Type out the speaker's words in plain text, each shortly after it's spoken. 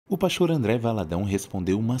pastor André Valadão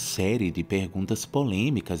respondeu uma série de perguntas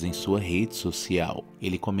polêmicas em sua rede social.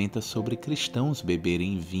 Ele comenta sobre cristãos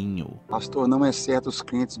beberem vinho. Pastor, não é certo os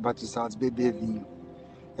crentes batizados beber vinho.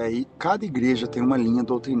 E aí, cada igreja tem uma linha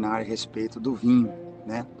doutrinária a respeito do vinho,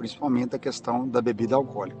 né? Principalmente a questão da bebida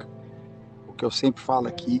alcoólica. O que eu sempre falo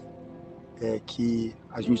aqui é que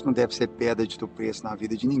a gente não deve ser pedra de tropeço na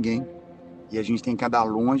vida de ninguém. E a gente tem que andar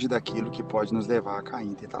longe daquilo que pode nos levar a cair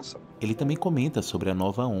em tentação. Ele também comenta sobre a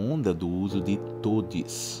nova onda do uso de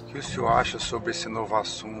TODES. O que o senhor acha sobre esse novo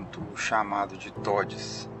assunto chamado de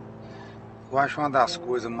TODES? Eu acho uma das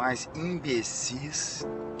coisas mais imbecis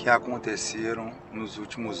que aconteceram nos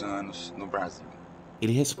últimos anos no Brasil.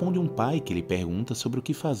 Ele responde um pai que lhe pergunta sobre o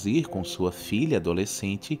que fazer com sua filha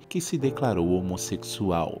adolescente que se declarou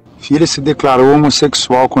homossexual. Filha se declarou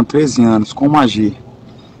homossexual com 13 anos, como agir?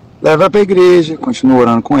 Leva para a igreja, continua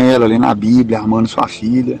orando com ela, lendo a Bíblia, armando sua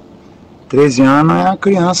filha. 13 anos é uma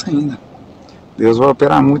criança ainda. Deus vai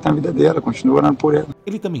operar muito na vida dela, continua orando por ela.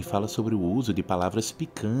 Ele também fala sobre o uso de palavras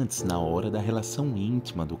picantes na hora da relação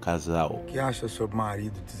íntima do casal. O que acha sobre o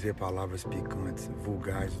marido dizer palavras picantes,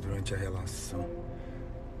 vulgares durante a relação?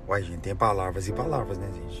 Uai, gente, tem palavras e palavras, né,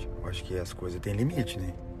 gente? Eu acho que as coisas têm limite,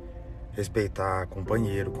 né? Respeitar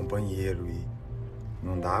companheiro e...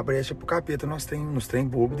 Não dá brecha pro capeta nos trem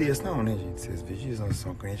bobo desse não, né, gente? Vocês vigiam, nós não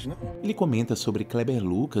somos crentes, não. Ele comenta sobre Kleber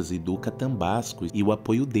Lucas e Duca Tambasco e o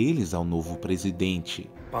apoio deles ao novo presidente.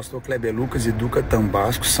 Pastor Kleber Lucas e Duca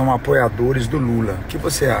Tambasco são apoiadores do Lula. O que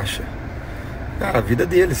você acha? Cara, a vida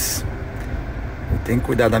deles. Eu tenho que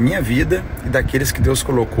cuidar da minha vida e daqueles que Deus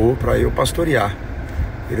colocou para eu pastorear.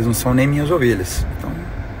 Eles não são nem minhas ovelhas. Então,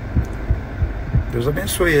 Deus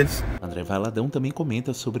abençoe eles. André Valadão também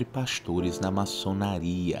comenta sobre pastores na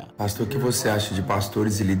maçonaria. Pastor, o que você acha de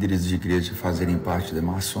pastores e líderes de igreja fazerem parte da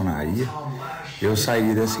maçonaria? Eu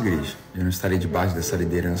sairia dessa igreja. Eu não estarei debaixo dessa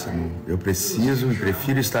liderança, não. Eu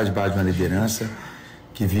prefiro estar debaixo de uma liderança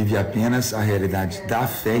que vive apenas a realidade da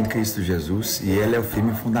fé em Cristo Jesus, e ela é o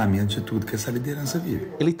firme fundamento de tudo que essa liderança vive.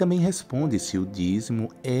 Ele também responde se o dízimo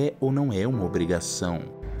é ou não é uma obrigação.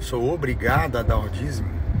 Sou obrigado a dar o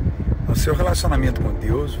dízimo? No seu relacionamento com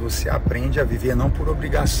Deus, você aprende a viver não por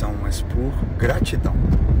obrigação, mas por gratidão.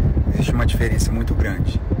 Existe uma diferença muito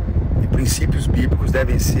grande. E princípios bíblicos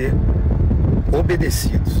devem ser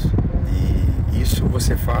obedecidos. E isso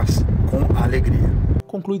você faz com alegria.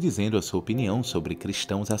 Conclui dizendo a sua opinião sobre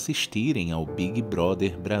cristãos assistirem ao Big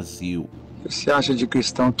Brother Brasil. O que você acha de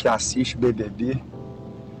cristão que assiste BBB?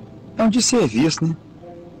 É um desserviço, né?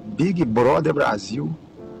 Big Brother Brasil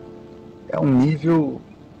é um nível...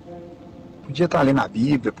 Podia estar lendo a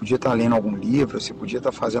Bíblia, podia estar lendo algum livro, você podia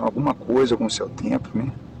estar fazendo alguma coisa com o seu tempo,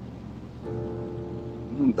 né?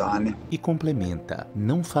 Não dá, né? E complementa,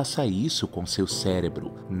 não faça isso com seu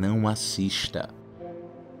cérebro, não assista.